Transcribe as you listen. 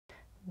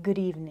Good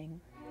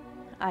evening.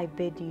 I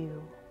bid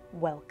you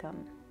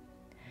welcome.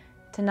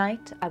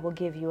 Tonight I will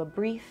give you a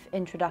brief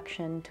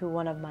introduction to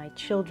one of my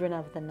children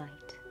of the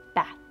night,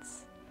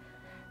 bats.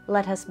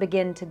 Let us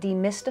begin to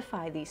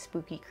demystify these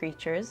spooky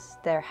creatures,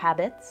 their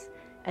habits,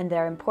 and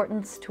their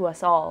importance to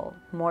us all,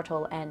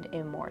 mortal and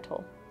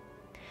immortal.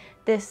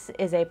 This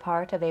is a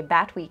part of a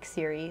Bat Week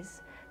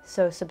series,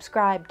 so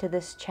subscribe to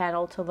this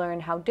channel to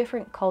learn how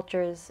different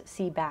cultures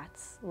see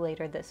bats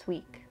later this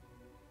week.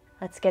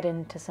 Let's get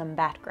into some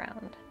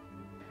background.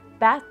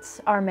 Bats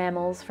are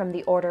mammals from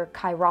the order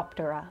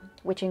Chiroptera,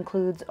 which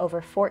includes over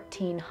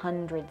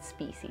 1,400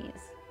 species.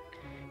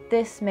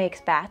 This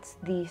makes bats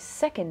the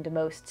second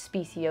most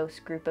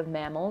speciose group of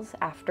mammals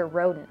after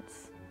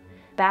rodents.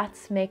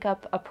 Bats make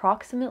up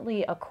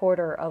approximately a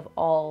quarter of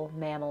all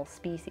mammal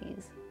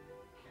species.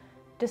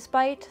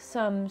 Despite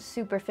some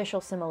superficial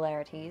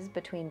similarities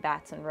between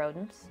bats and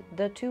rodents,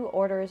 the two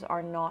orders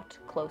are not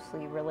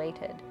closely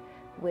related,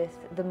 with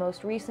the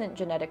most recent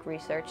genetic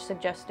research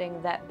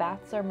suggesting that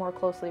bats are more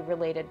closely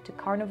related to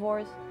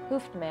carnivores,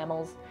 hoofed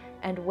mammals,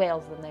 and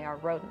whales than they are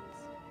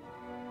rodents.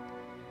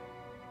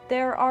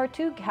 There are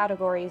two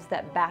categories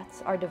that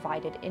bats are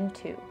divided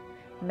into: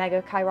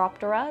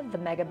 Megachiroptera, the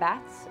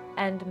megabats,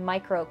 and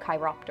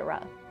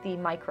Microchiroptera, the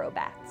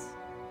microbats.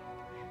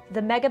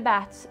 The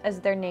megabats, as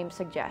their name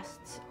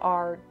suggests,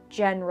 are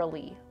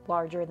generally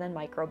larger than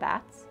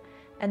microbats,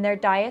 and their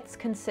diets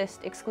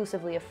consist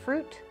exclusively of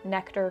fruit,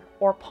 nectar,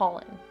 or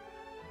pollen.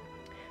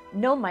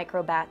 No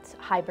microbats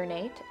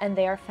hibernate, and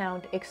they are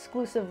found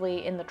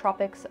exclusively in the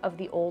tropics of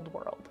the Old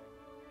World.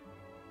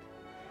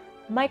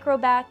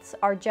 Microbats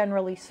are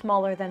generally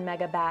smaller than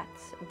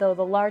megabats, though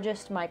the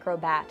largest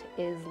microbat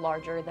is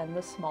larger than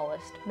the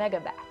smallest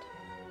megabat.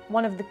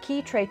 One of the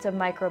key traits of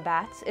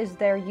microbats is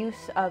their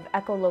use of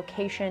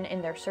echolocation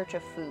in their search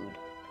of food.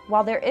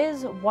 While there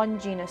is one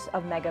genus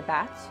of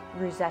megabats,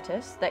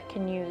 Rosetus, that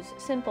can use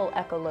simple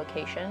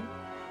echolocation,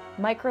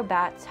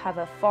 microbats have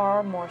a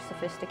far more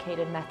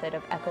sophisticated method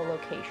of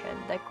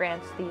echolocation that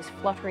grants these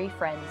fluttery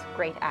friends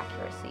great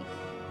accuracy.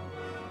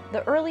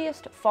 The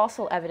earliest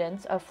fossil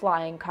evidence of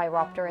flying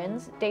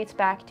chiropterans dates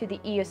back to the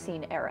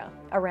Eocene era,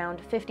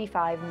 around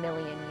 55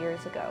 million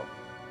years ago.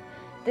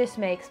 This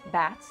makes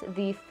bats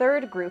the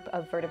third group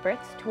of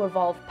vertebrates to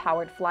evolve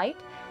powered flight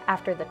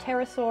after the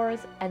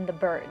pterosaurs and the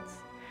birds,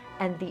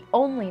 and the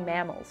only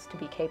mammals to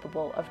be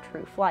capable of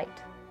true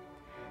flight.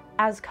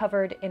 As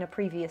covered in a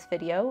previous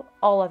video,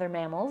 all other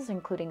mammals,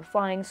 including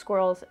flying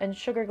squirrels and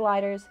sugar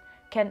gliders,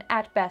 can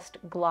at best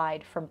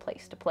glide from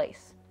place to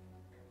place.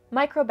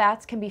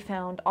 Microbats can be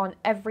found on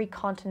every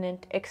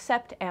continent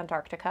except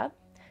Antarctica,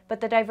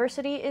 but the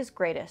diversity is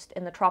greatest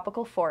in the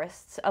tropical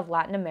forests of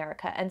Latin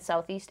America and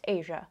Southeast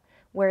Asia,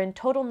 where in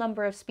total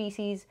number of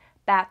species,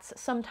 bats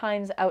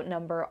sometimes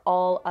outnumber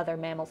all other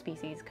mammal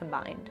species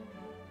combined.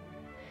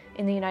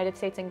 In the United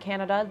States and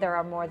Canada, there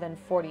are more than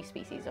 40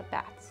 species of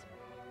bats.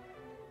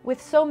 With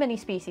so many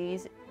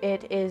species,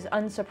 it is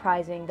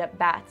unsurprising that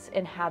bats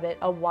inhabit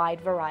a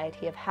wide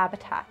variety of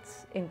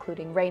habitats,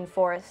 including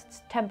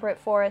rainforests, temperate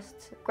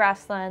forests,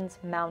 grasslands,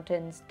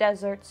 mountains,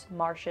 deserts,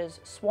 marshes,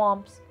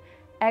 swamps,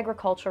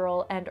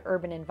 agricultural and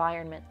urban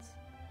environments.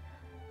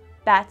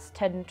 Bats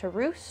tend to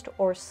roost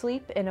or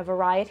sleep in a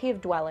variety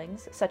of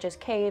dwellings, such as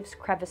caves,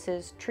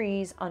 crevices,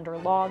 trees, under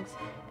logs,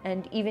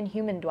 and even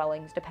human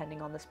dwellings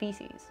depending on the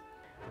species.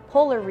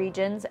 Polar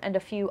regions and a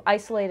few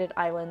isolated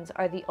islands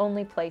are the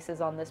only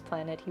places on this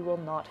planet you will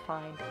not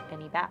find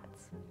any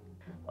bats.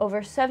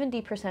 Over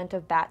 70%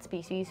 of bat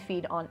species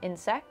feed on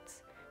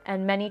insects,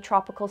 and many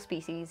tropical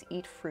species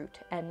eat fruit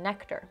and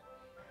nectar.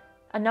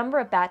 A number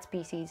of bat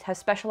species have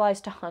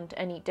specialized to hunt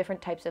and eat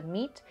different types of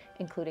meat,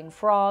 including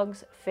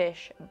frogs,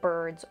 fish,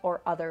 birds,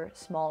 or other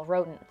small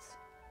rodents.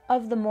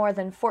 Of the more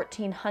than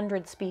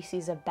 1,400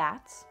 species of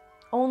bats,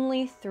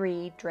 only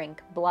 3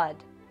 drink blood: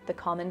 the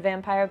common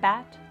vampire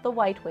bat, the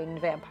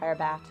white-winged vampire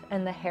bat,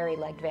 and the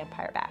hairy-legged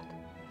vampire bat.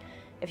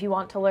 If you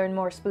want to learn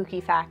more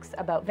spooky facts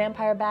about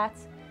vampire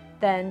bats,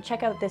 then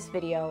check out this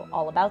video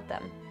all about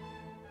them.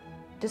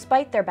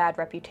 Despite their bad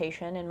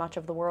reputation in much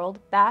of the world,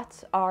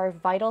 bats are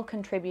vital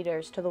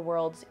contributors to the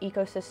world's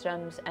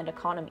ecosystems and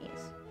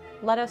economies.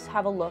 Let us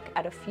have a look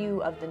at a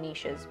few of the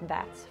niches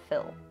bats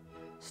fill.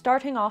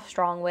 Starting off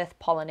strong with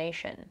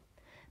pollination.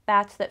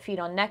 Bats that feed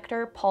on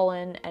nectar,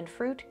 pollen, and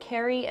fruit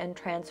carry and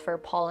transfer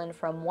pollen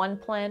from one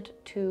plant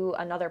to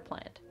another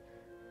plant.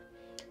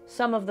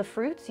 Some of the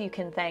fruits you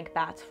can thank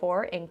bats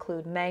for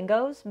include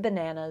mangoes,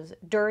 bananas,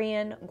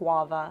 durian,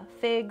 guava,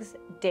 figs,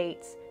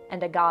 dates,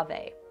 and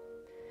agave.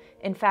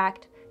 In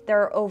fact, there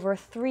are over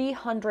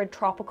 300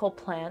 tropical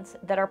plants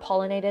that are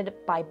pollinated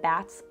by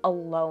bats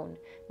alone,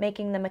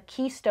 making them a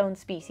keystone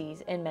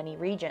species in many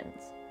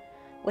regions.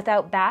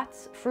 Without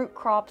bats, fruit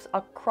crops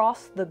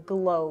across the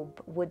globe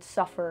would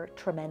suffer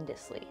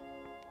tremendously.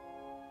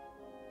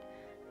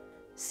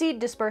 Seed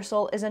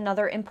dispersal is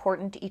another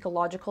important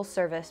ecological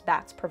service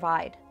bats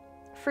provide.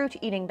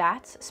 Fruit-eating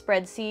bats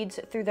spread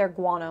seeds through their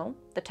guano,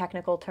 the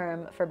technical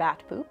term for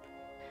bat poop,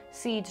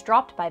 Seeds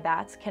dropped by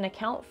bats can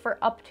account for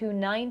up to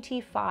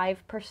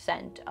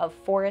 95% of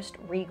forest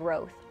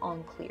regrowth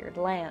on cleared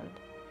land.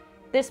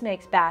 This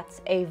makes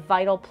bats a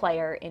vital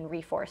player in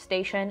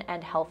reforestation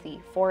and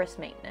healthy forest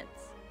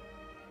maintenance.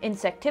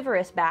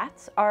 Insectivorous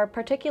bats are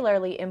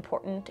particularly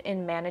important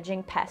in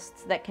managing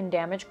pests that can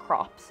damage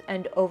crops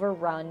and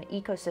overrun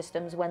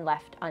ecosystems when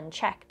left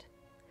unchecked.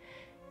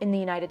 In the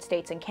United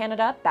States and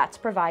Canada, bats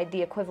provide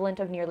the equivalent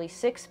of nearly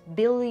 $6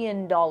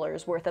 billion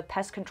worth of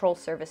pest control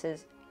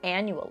services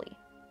annually.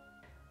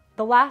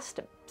 The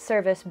last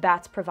service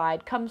bats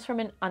provide comes from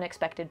an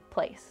unexpected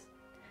place.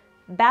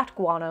 Bat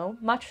guano,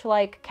 much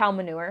like cow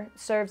manure,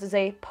 serves as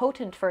a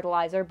potent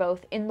fertilizer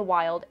both in the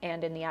wild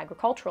and in the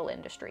agricultural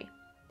industry.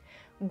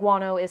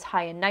 Guano is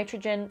high in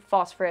nitrogen,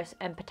 phosphorus,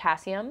 and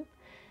potassium,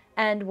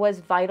 and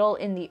was vital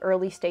in the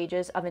early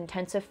stages of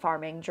intensive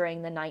farming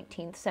during the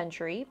 19th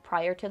century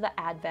prior to the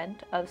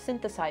advent of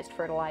synthesized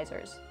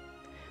fertilizers.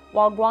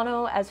 While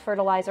guano as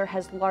fertilizer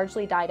has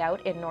largely died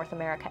out in North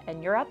America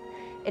and Europe,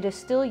 it is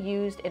still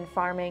used in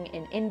farming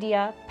in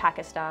India,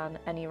 Pakistan,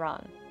 and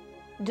Iran.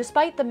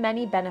 Despite the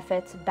many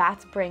benefits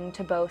bats bring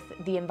to both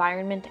the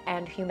environment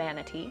and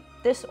humanity,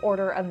 this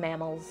order of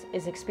mammals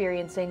is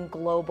experiencing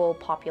global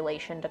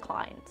population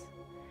declines.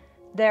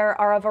 There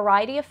are a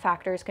variety of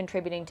factors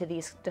contributing to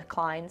these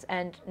declines,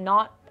 and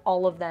not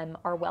all of them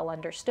are well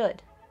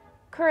understood.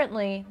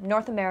 Currently,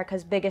 North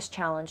America's biggest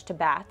challenge to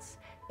bats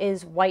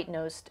is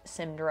white-nosed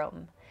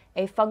syndrome,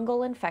 a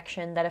fungal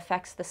infection that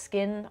affects the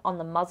skin on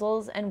the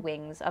muzzles and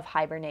wings of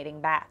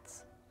hibernating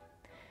bats.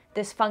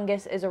 This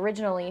fungus is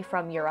originally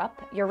from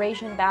Europe.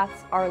 Eurasian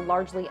bats are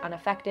largely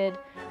unaffected,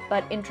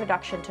 but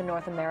introduction to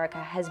North America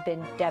has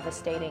been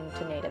devastating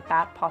to native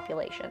bat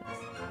populations.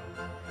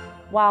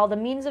 While the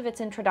means of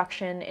its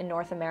introduction in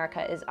North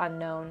America is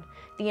unknown,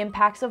 the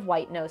impacts of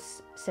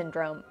white-nose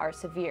syndrome are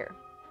severe.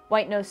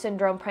 White-nose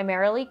syndrome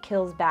primarily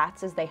kills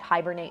bats as they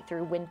hibernate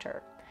through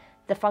winter.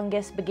 The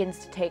fungus begins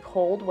to take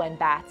hold when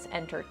bats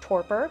enter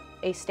torpor,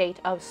 a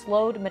state of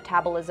slowed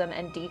metabolism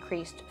and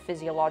decreased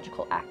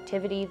physiological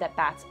activity that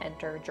bats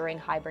enter during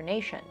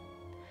hibernation.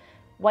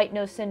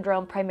 White-nose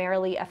syndrome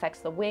primarily affects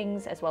the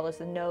wings as well as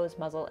the nose,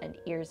 muzzle, and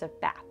ears of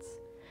bats.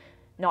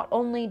 Not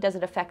only does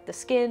it affect the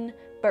skin,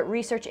 but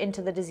research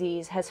into the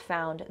disease has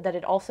found that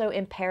it also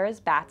impairs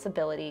bats'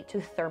 ability to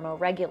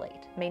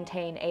thermoregulate,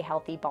 maintain a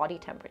healthy body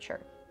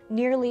temperature.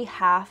 Nearly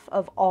half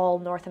of all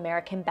North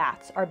American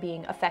bats are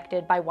being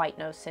affected by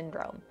white-nose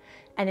syndrome,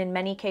 and in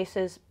many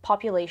cases,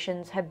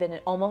 populations have been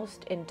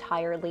almost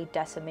entirely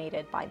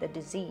decimated by the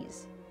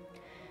disease.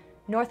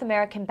 North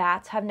American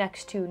bats have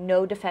next to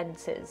no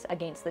defenses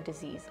against the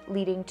disease,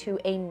 leading to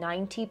a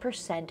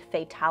 90%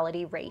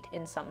 fatality rate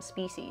in some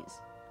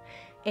species.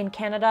 In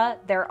Canada,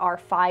 there are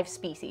 5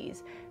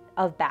 species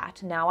of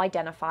bat now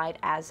identified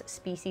as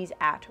species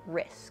at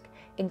risk,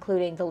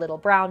 including the little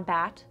brown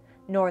bat,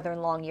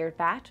 northern long-eared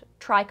bat,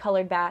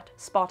 tricolored bat,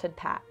 spotted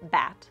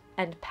bat,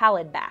 and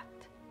pallid bat.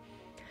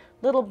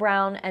 Little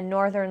brown and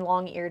northern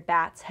long-eared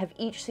bats have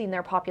each seen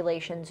their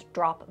populations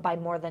drop by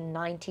more than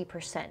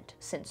 90%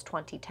 since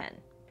 2010.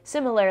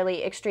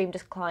 Similarly, extreme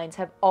declines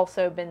have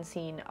also been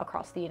seen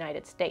across the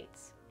United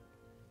States.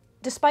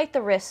 Despite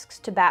the risks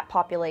to bat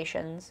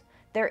populations,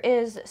 there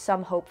is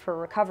some hope for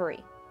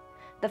recovery.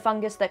 The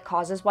fungus that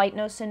causes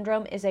white-nose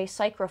syndrome is a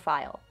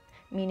psychrophile,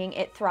 meaning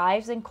it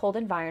thrives in cold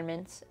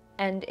environments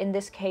and in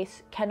this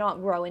case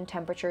cannot grow in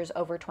temperatures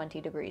over 20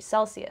 degrees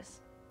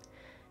Celsius.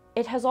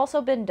 It has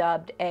also been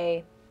dubbed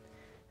a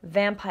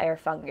vampire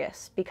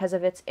fungus because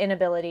of its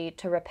inability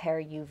to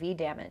repair UV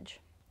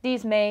damage.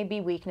 These may be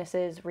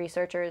weaknesses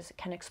researchers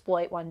can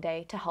exploit one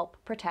day to help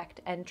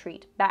protect and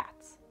treat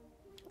bats.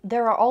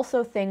 There are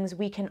also things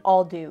we can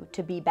all do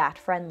to be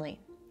bat-friendly.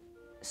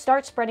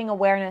 Start spreading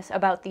awareness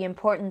about the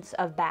importance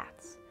of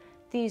bats.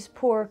 These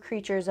poor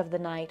creatures of the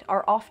night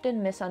are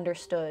often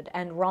misunderstood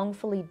and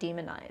wrongfully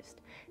demonized,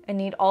 and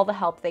need all the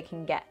help they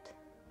can get.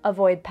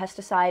 Avoid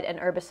pesticide and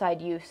herbicide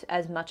use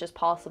as much as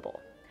possible.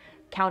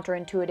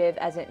 Counterintuitive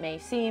as it may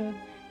seem,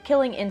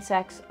 killing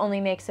insects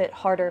only makes it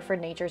harder for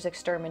nature's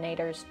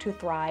exterminators to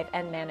thrive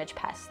and manage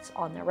pests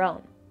on their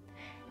own.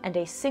 And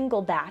a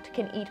single bat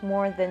can eat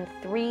more than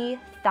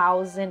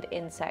 3,000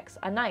 insects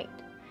a night,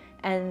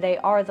 and they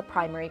are the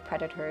primary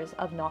predators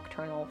of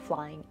nocturnal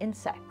flying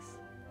insects.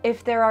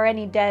 If there are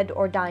any dead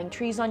or dying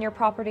trees on your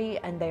property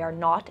and they are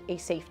not a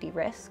safety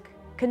risk,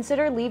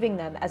 consider leaving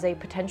them as a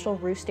potential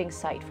roosting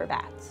site for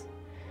bats.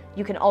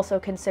 You can also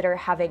consider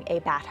having a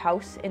bat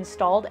house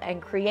installed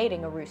and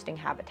creating a roosting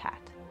habitat.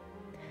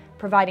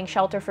 Providing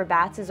shelter for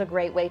bats is a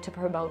great way to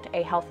promote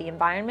a healthy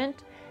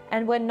environment,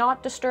 and when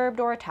not disturbed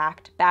or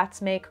attacked, bats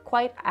make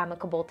quite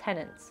amicable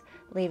tenants,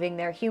 leaving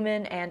their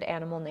human and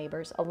animal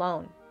neighbors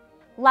alone.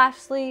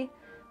 Lastly,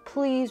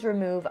 please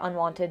remove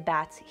unwanted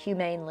bats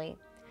humanely.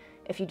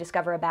 If you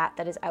discover a bat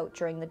that is out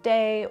during the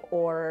day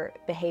or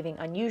behaving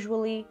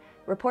unusually,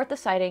 report the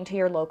sighting to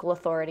your local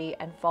authority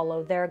and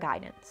follow their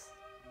guidance.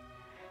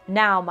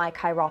 Now, my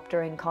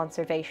chiropteran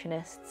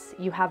conservationists,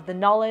 you have the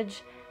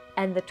knowledge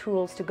and the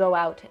tools to go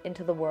out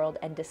into the world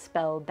and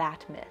dispel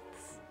bat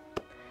myths.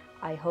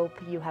 I hope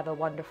you have a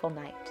wonderful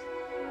night.